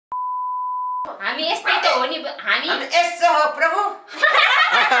हामी यस्तै त हो नि हामी यसो हो प्रभु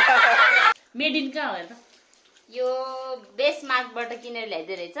मेड इन कहाँ हो त यो बेसमार्कबाट किनेर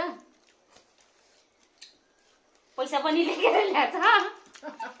ल्याइदिए रहेछ पैसा पनि लेखेर ल्याछ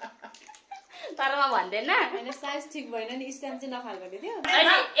तर म भन्दैन हैन साइज ठीक भएन नि स्ट्याम्प चाहिँ नफाल्को थियो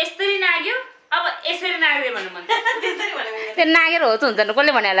अहिले यसरी नाग्यो अब यसरी नाग्दै भन्नु मन त्यसरी भने त्यो नागेर हो त हुन्छ नि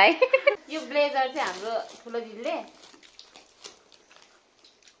कसले भने होला है यो ब्लेजर चाहिँ हाम्रो ठुलो दिदीले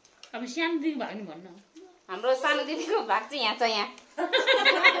अब सानो दिदी भयो नि भन्न हाम्रो सानो दिदीको भाग चाहिँ यहाँ छ यहाँ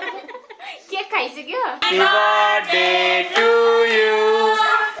cake खाइसक्यो Happy birthday to you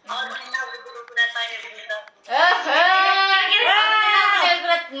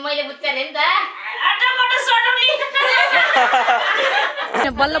मैले बुझ्छ अरे नि त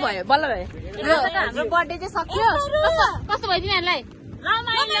बल्ल भयो हाम्रो बर्थडे चाहिँ सक्यो कस्तो भयो तिमीहरूलाई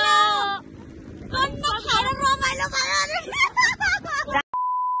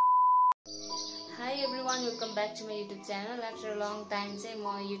high everyone welcome back to my YouTube channel after long time चाहिँ म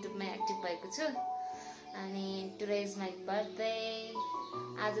युट्युबमा एक्टिभ भएको छु अनि टुडे इज माई बर्थडे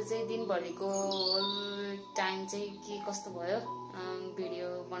आज चाहिँ दिनभरिको टाइम चाहिँ के कस्तो भयो भिडियो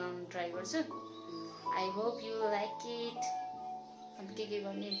बनाउन ट्राई गर्छु I hope you like it अनि के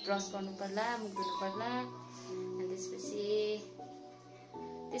गर्ने ब्रस गर्नु पर्ला मुख धुनु पर्ला अनि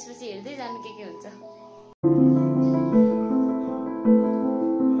त्यसपछि हेर्दै जानु के हुन्छ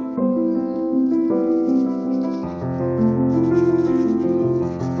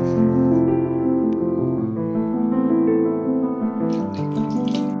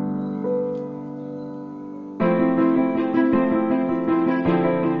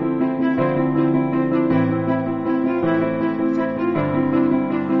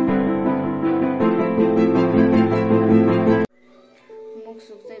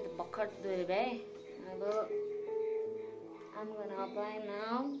I'm gonna apply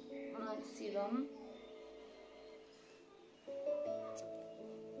now serum.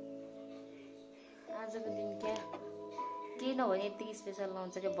 आजको दिन क्या के नभने यतिकै स्पेशल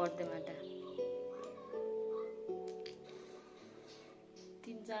लाउँछ क्या बर्थडेमा त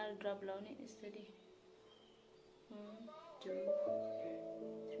 3-4 ड्रप लाउने यसरी 1 2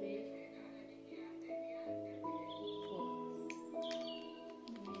 3 4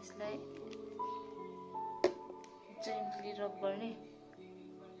 यसलाई जेन्टली रब गर्ने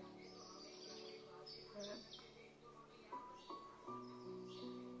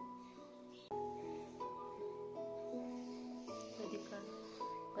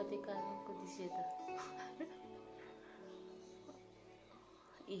कति कामको दिसे त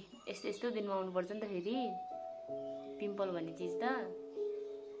यस्तो दिनमा आउनुपर्छ नि त फेरि पिम्पल भन्ने चिज त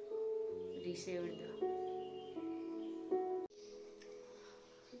रिसै उड्दो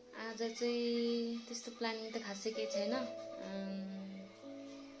आज चाहिँ त्यस्तो प्लानिङ त खासै केही छैन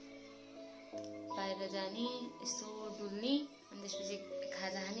बाहिर जाने यसो डुल्ने अनि त्यसपछि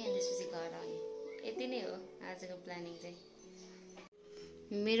खाजा खाने अनि त्यसपछि घर आउने यति नै हो आजको प्लानिङ चाहिँ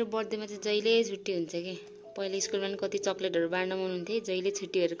मेरो बर्थडेमा चाहिँ जहिले छुट्टी हुन्छ कि पहिले स्कुलमा पनि कति चक्लेटहरू बाँड्न मन हुन्थे जहिले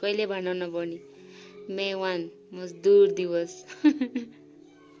छुट्टीहरू कहिले बाँड्न नपर्ने मे 1 मजदुर दिवस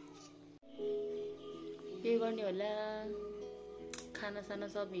के गर्ने होला खाना साना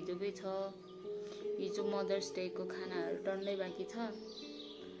सब हिजोकै छ हिजो मदर्स डेको खानाहरू डल्लै बाँकी छ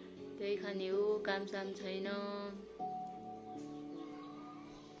त्यही खाने हो काम साम छैन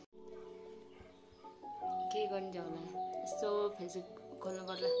के गर्ने होला यस्तो फेसबुक खोल्नु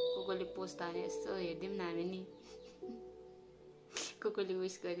पर्ला कोले पोस्ट हाल्यो यस्तो हेर्दिउँ न हामी नि कोले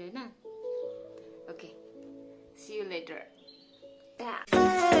विश गर्यो होइन ओके सी यु लेटर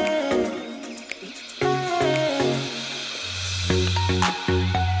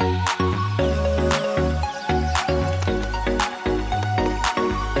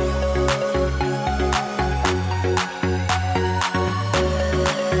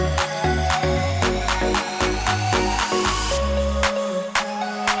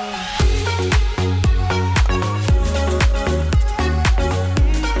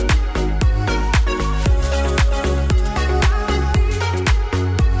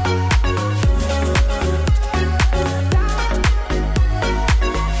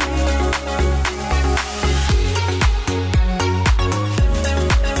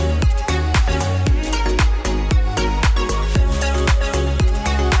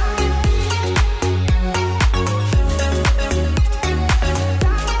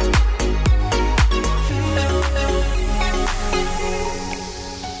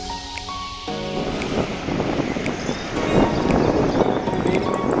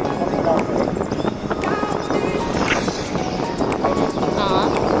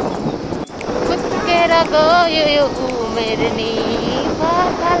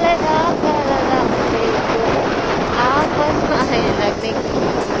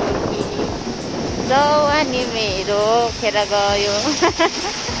नि मेरो खेर गयो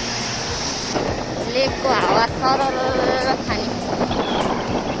लेकको हावा सरल खाने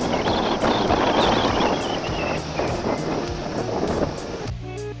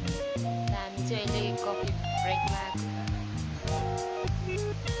हामी चाहिँ अहिले कफी ब्रेकमा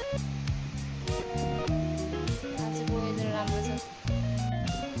आजको वेदर राम्रो छ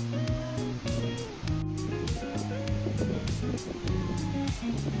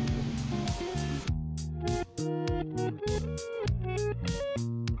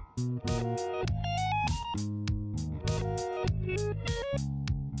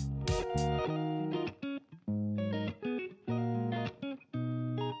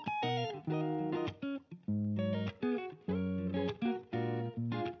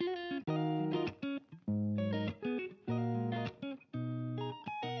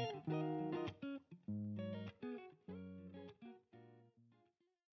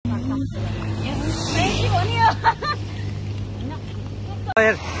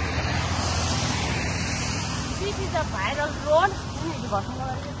This is a viral road.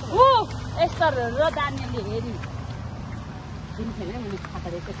 यस्तो र दानीले हेरि दिन्छन् मैले खाता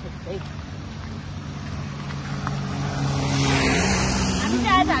दिएको छुट्टै हामी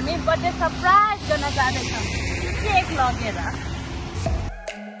चाहिँ आज हामी बर्थडे सरप्राइज गर्न जाँदैछौँ केक लगेर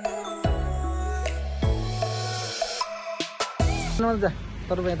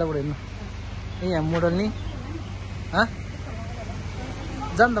तर यताबाट हेर्नु ए यहाँ मोडल नि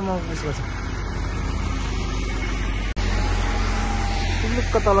जान त म उस गर्छु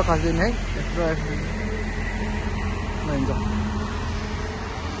लुक्क तल खस्दैन है यत्रो हुन्छ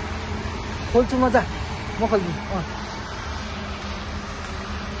खोल्छु म जा म खोल्छु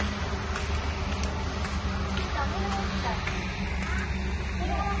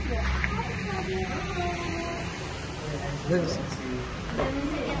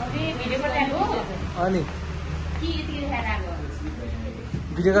अनि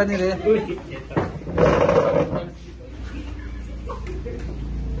भिडियो गर्ने रे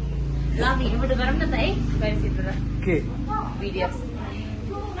ल भिडियोबाट गरौँ न त है के भिडियो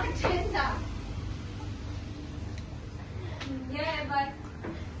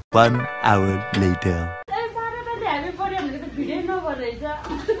 1 hour later. हामी पढ्यो भने त भिडियो नभएर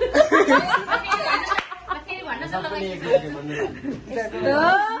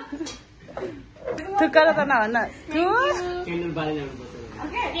थुक्कर त नभन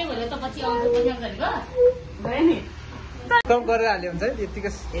कम गरेर हाल्यो हुन्छ है यतिकै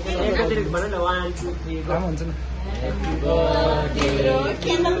राम्रो हुन्छ नि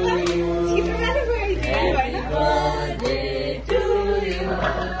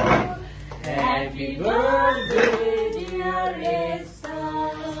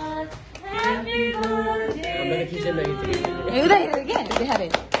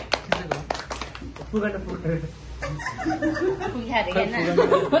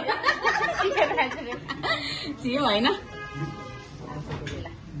होइन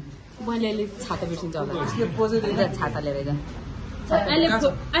मैले अलिक छाता बिर्सिन्छ होला छाता लिएर जा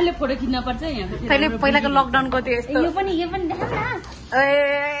अहिले फोटो खिच्न पर्छ यहाँ तैँले पहिलाको लकडाउनको त्यो यस्तो यो पनि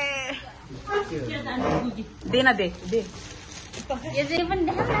दे न दे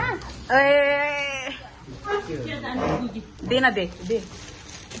दे न दे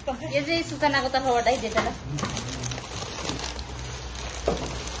यो चाहिँ सूचनाको तर्फबाटै दिएछ ल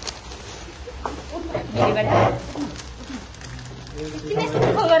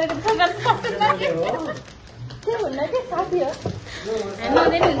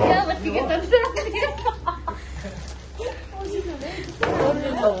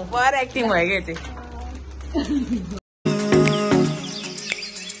ओभर एक्टिङ भयो क्या त्यो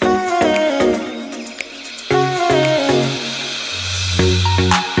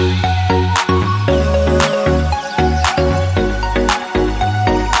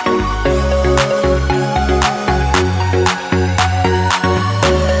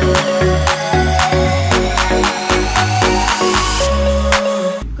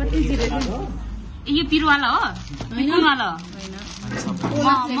यो पिरुवाला हो पिरुवाला हो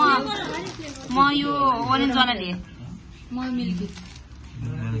म यो ओरेन्ज वाला लिएँ म मिल्की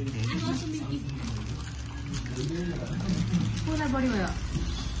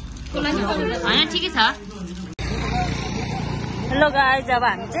होइन ठिकै छ हेलो गाइस अब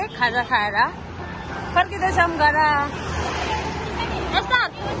हामी चाहिँ खाजा खाएर फर्किँदैछौँ घर यस्ता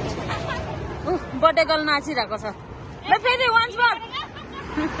बर्थडे गर्ल नाचिरहेको छ ल फेरि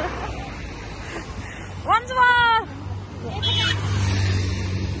once more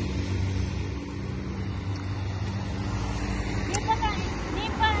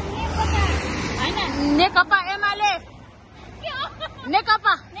नेकपा एमाले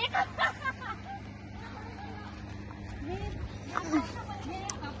नेकपा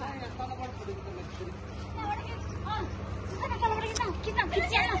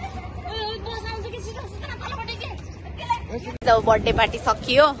अब बर्थडे पार्टी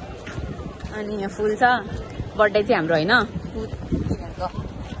सकियो अनि यहाँ फुल छ बर्थडे चाहिँ हाम्रो होइन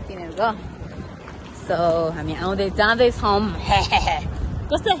तिनीहरूको सो हामी आउँदै जाँदैछौँ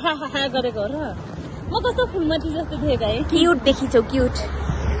कस्तो हा गरेको र म कस्तो फुलमती जस्तो देखेको है क्युट देखिन्छौ क्युट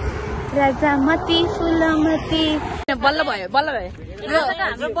राजामती फुलमती बल्ल भयो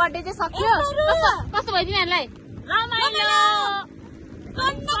हाम्रो बर्थडे चाहिँ सक्यो कस्तो भयो तिमीहरूलाई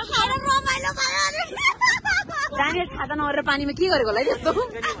दानियल छाता नगरेर पानीमा के गरेको होला है त्यस्तो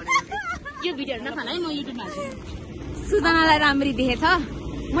यो भिडियोहरू नखान है म युट्युबमा हाल्छु सुदनालाई राम्ररी देखेछ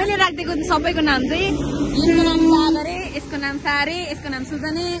मैले राखिदिएको सबैको नाम चाहिँ यसको नाम सागरे यसको नाम सारे यसको नाम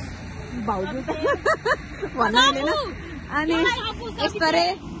सुजने भाउजू भन्नु मिलेन अनि यस्तरे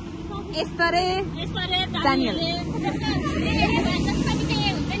दानियल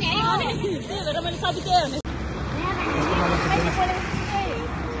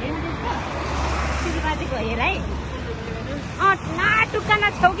हेर है टुक्का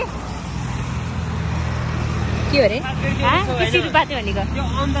नछौ के हो रे सिरुपाते भनेको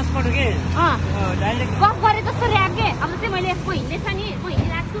गफ गरे जस्तो ऱ्याप के अब चाहिँ मैले यसको हिँड्दैछ नि म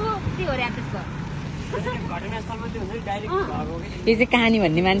हिँडिरहेको छु त्यही हो ऱ्याप त्यसको यो चाहिँ कहानी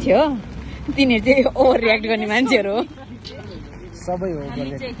भन्ने मान्छे हो तिनीहरू चाहिँ ओभर रियाक्ट गर्ने मान्छेहरू हो सबै हो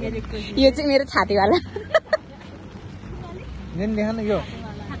यो चाहिँ मेरो छातीवाला मेन देखा न यो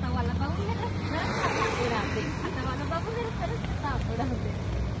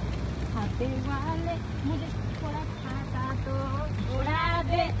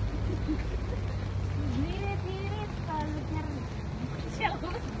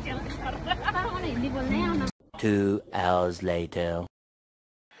हिन्दी बोल्नै आउन 2 hours later.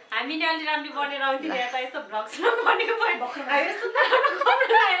 हामीले अलि राम्रो बनेर आउँथ्यो यहाँ त यस्तो भ्लग्समा बनेको भयो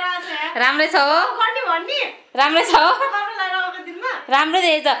राम्रै छ हो राम्रै छ हो राम्रो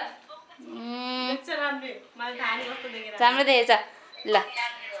देखेछ राम्रो देखेछ ल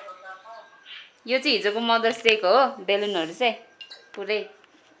यो चाहिँ हिजोको मदर्स डेको हो बेलुनहरू चाहिँ पुरै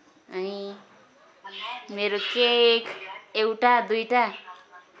अनि मेरो केक एउटा दुईटा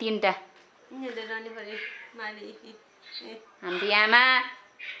तीनटा हाम्रो आमा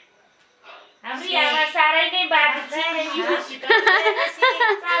साह्रै नै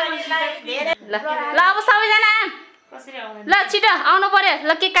ल अब सबैजना ल छिटो आउनु पर्यो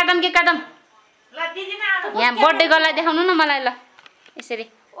ल केक काटौँ यहाँ बर्थडे गर्लाई देखाउनु न मलाई ल यसरी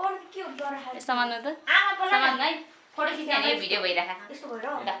सामान त सामान है फोटो खिच्ने यो भिडियो भइरहेको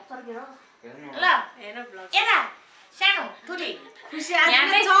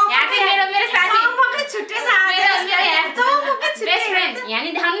यहाँ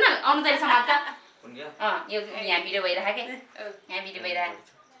नि देखाउनु न आउनु त समाज त यो यहाँ भिडियो भइरहेको के यहाँ भिडियो भइरहेको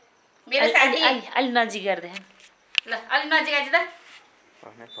मेरो साथी अलि नजिक गर्दै ल अलि नजिक आइज त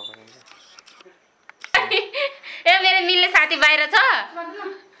ए मेरो मिल्ने साथी बाहिर छ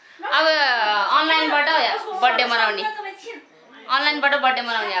अब अनलाइनबाट बर्थडे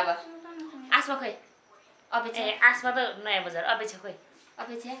मनाउने अब आसमा खोइ अपेक्षा आसमा त नयाँ बजार अपेक्षा खोइ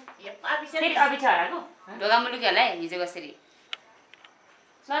अपेक्षा अपेक्षा हराएको ढोगा मुलुकी होला है हिजो कसरी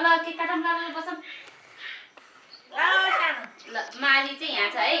ल के काटौँ ल बसौँ ल माली चाहिँ यहाँ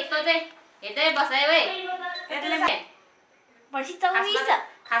छ है तँ चाहिँ हेर्दै बस है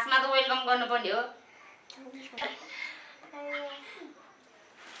खासमा त वेलकम गर्नुपर्ने हो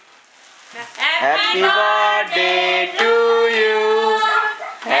Happy birthday to you.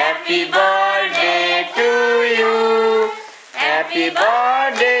 Happy birthday to you. Happy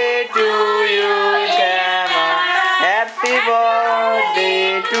birthday to you, Shama. Happy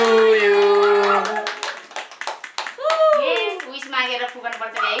birthday to you. Wish मागेर फुकन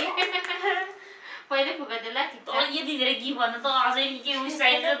पर्छ है पहिले फुकाइदियो ल यति धेरै गिफ्ट भन्नु त अझै के उस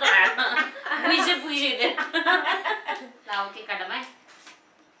चाहिन्छ त बुझ्यो ल अब के काटौँ है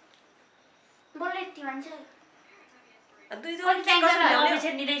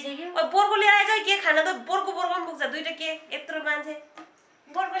बोर्को लिएर आएछ के खाना त बोर्को पुग्छ दुईटा के यत्रो मान्छे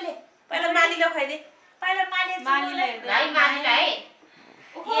बोर्कोले पहिला मालीले खुवाइदे पहिला मालीले भाइ मानेलाई है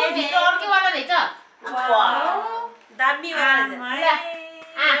ओ भित्र अर्कै वाला रहेछ दामी वाला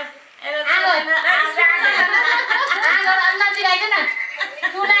नजिक आइज न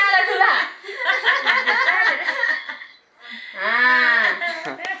ठुला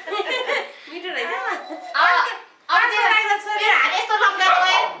मिठो रहेछ यस्तो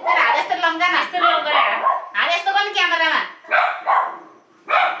लम्का यस्तो पनि क्यामेरामा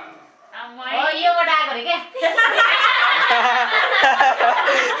योबाट आएको रे क्या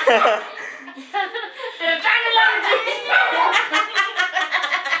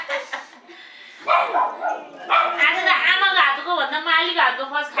आज त आमाको हातको भन्दा मालीको हातको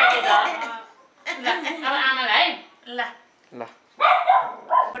फर्स्ट खाइदियो त अब आमालाई है ल ल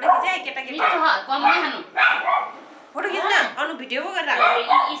फोटो खिचाए केटाकेटी मिठो ह कम नखानु फोटो खिच्न अनु भिडियो पो गरेर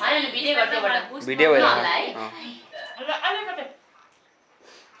हैन भिडियो गर्दैबाट भिडियो भइरहेको होला है र अलिकति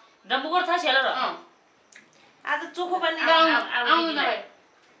डम्बुकोर थाहा छैन र आज चोखो बन्ने आउनु तपाईँ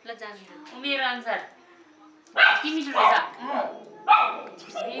ल जानु उमेर अनुसार तिमी जुट रहेछ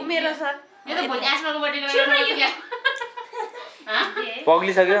उमेर सर यो त भोलि आसमाको बर्थडे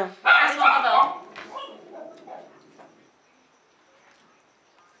पग्लिसक्यो आसमाको त हो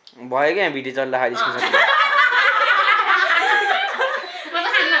भयो क्या भिडियो चल्दाखेरि स्क्रिनसट म त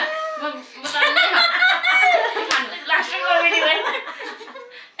खान्न म त खान्न लास्ट कमेडी भयो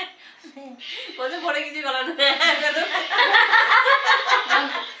कोही फोटो खिची गराउनु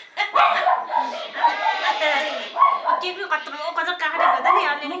केकको कत्रो कत्रो काटेको त नि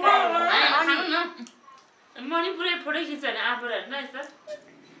अलिअलि खानु न मणिपुरै फोटो खिच्छ भने आफूहरू हेर्नु यस्तो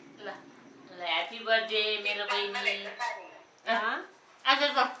ल ल ह्याप्पी बर्थडे मेरो बहिनी आज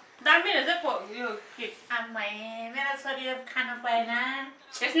त दामी रहेछ यो केक आम्मै मेरो शरीर खानु पाएन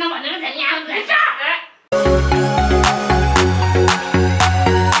त्यसमा भनेर झन् आउँछ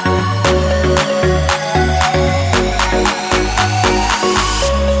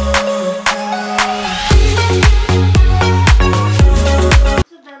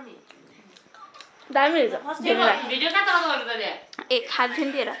दामी रहेछ भिडियो कहाँ चलाउँछ त त्यहाँ ए खान्थ्यो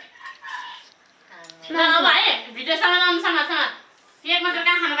नि तेरो ल अब है भिडियोसँग राम्रोसँग केक मात्र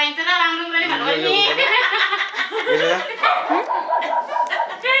कहाँ खानु पाइन्छ र राम्रो कुराले खानु पर्ने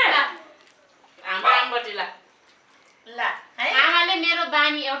हाम्रो आमबटी ल आमाले मेरो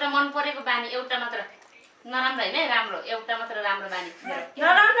बानी एउटा मन परेको बानी एउटा मात्र नराम्रो होइन है राम्रो एउटा मात्र राम्रो बानी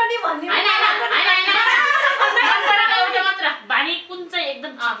नराम्रो नि भन्दिनु होइन मन परेको एउटा मात्र बानी कुन चाहिँ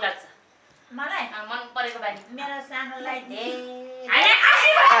एकदम ठिक लाग्छ मलाई मन परेको बानी मेरो सानोलाई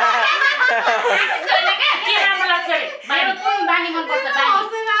के राम्रो लाग्छ रे मेरो कुन बानी मन पर्छ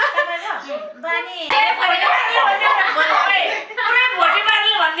बानी पुरै भोटी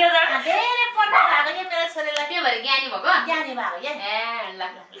पार्नु भन्दियो त धेरै पढ्नु भएको के मेरो छोरीलाई त्यो भएर ज्ञानी भएको ज्ञानी भएको क्या ए ल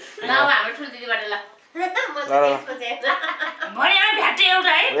ल हाम्रो ठुलो दिदीबाट ल भने भ्याटे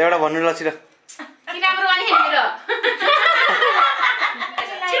एउटा है एउटा भन्नु लछि र कि राम्रो बानी मेरो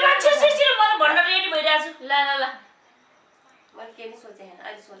छिटो मलाई भन्न रेडी भइरहेको छु ल ल ल मैले के नि सोचेँ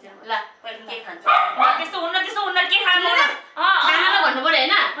अहिले सोचेँ ल पहिले के खान्छ त्यस्तो हुन्न के खानु खानालाई भन्नु पर्यो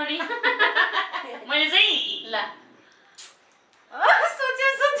होइन अनि मैले चाहिँ ल सोचे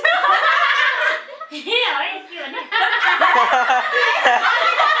है के भने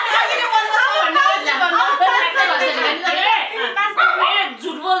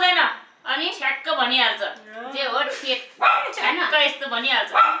झुट बोल्दैन अनि ठ्याक्क भनिहाल्छ जे हो ठेक होइन यस्तो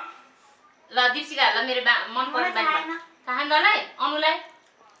भनिहाल्छ ल दिप्सिकाहरूलाई मेरो मन पर्ने बानी थाहा तँलाई अनुलाई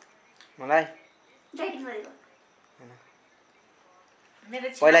मलाई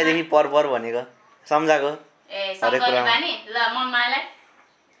पहिल्यैदेखि पर भनेको सम्झाएको ए सम्झाउने बानी ल मनमालाई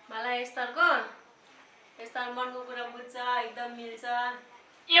मलाई यस्तो मनको कुरा बुझ्छ एकदम मिल्छ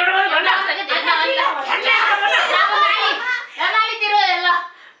एउटा तेरो ल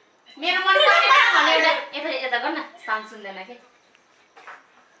मेरो मन पर्ने भने एउटा यता गर्न साउन्ड सुन्दैन के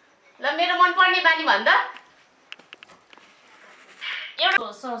ल मेरो मन पर्ने बानी भन् त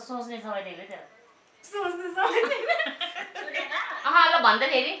एउटा सोच्ने समय दिएको थियो ल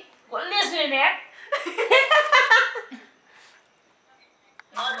भन्दाखेरि कसले सुने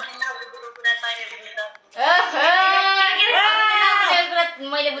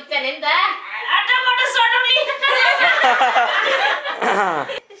मैले बुझ्छ अरे नि त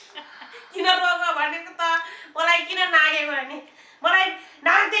किन रोग भनेको त मलाई किन नागेको भने मलाई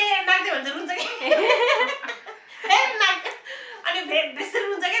नाग्दै भन्छ रुन्छ कि अनि बेसी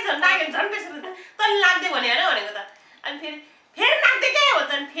रुन्छ क्या झन् नाग्यो भने झन् बेसी रुन्छ तैँले नाग्दै भने होइन भनेको त अनि फेरि नाग्दै के हो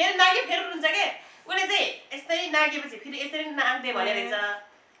त फेरि नाग्यो फेरि रुन्छ के उसले चाहिँ यस्तै नागेपछि फेरि यसरी नाग्दै भने रहेछ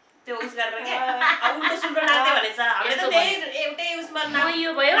त्यो उस गरेर क्या उल्टो सुल्टो नाग्दै भनेछ हामीले त त्यही एउटै उसमा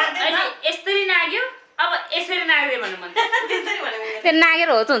यो भयो यसरी नाग्यो अब यसरी नाग्दै भन्नु मन त्यसरी भने त्यो नागेर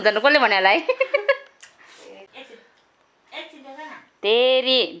हो त हुन्छ नि कसले भने होला है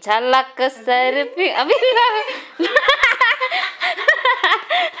तेरी झलक सर्फी अबे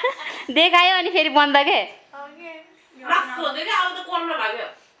देखायो अनि फेरि बन्द के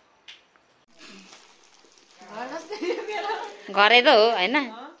घरै त हो होइन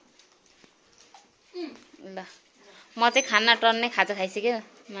ल म चाहिँ खाना टन्नै खाजा खाइसक्यो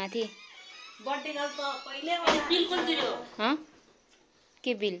माथि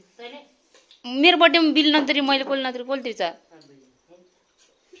के बिल मेरो बर्थडेमा बिल नतिरी मैले कसले नतिरी कसले तिर्छ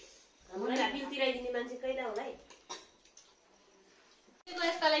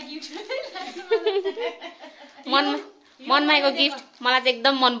मनमाईको गिफ्ट मलाई चाहिँ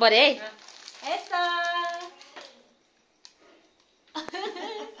एकदम मन पर्यो है।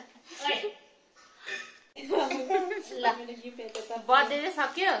 ल बर्थडे चाहिँ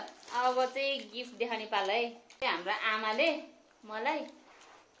सक्यो, अब चाहिँ गिफ्ट देखाउने पालो है। हाम्रो आमाले मलाई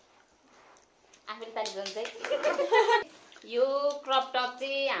आफूले तारिफ गर्नु चाहिँ यो क्रप टप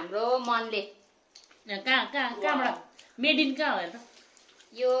चाहिँ हाम्रो मनले कहाँबाट मेड इन कहाँ हो त?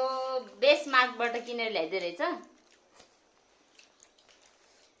 यो बेस्ट मार्कबाट किनेर ल्याइदियो रहेछ।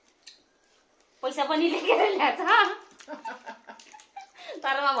 पैसा पनि लेखेर ल्याएछ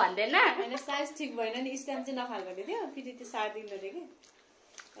तर म भन्दैन। होइन साइज ठिक भएन नि, स्ट्याम्प चाहिँ नफाल्ने थियो, फेरि त्यो सार्दिनु रे कि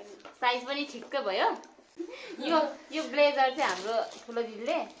साइज पनि ठिक्कै भयो। यो ब्लेजर चाहिँ हाम्रो ठुलो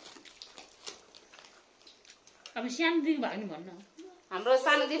दिदीले, अब सानो दिदी भयो नि भन्नु। हाम्रो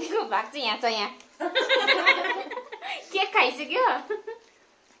सानो दिदीको भाग चाहिँ यहाँ छ, यहाँ केक खाइसक्यो।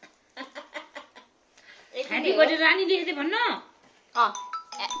 ह्याप्पी बर्थडे रानी लेख्दै भन्न।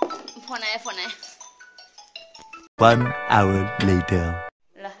 फोन आयो। 1 hour later.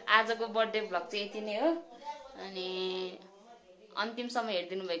 ल आजको बर्थडे भ्लग चाहिँ यति नै हो। अनि अन्तिमसम्म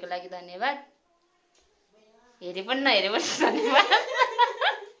हेरिदिनु भएको लागि धन्यवाद। हेरे पनि नहेरे पनि धन्यवाद।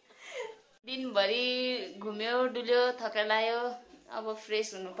 दिनभरि घुम्यो डुल्यो थकाइ लाग्यो, अब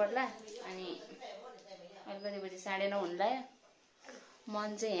फ्रेस हुनु पर्ला। अनि अहिले कति बजी 9:30 हुन लाग्यो। मन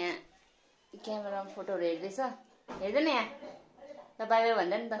चाहिँ यहाँ क्यामेरामा फोटोहरू हेर्दैछ, हेर्दैन यहाँ। ल बाई बाई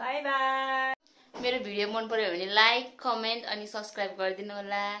भन्दा नि त। By by. मेरो भिडियो मन पर्यो भने लाइक कमेन्ट अनि सब्सक्राइब गरिदिनु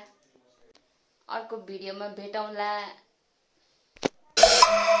होला। अर्को भिडियोमा भेटौँला।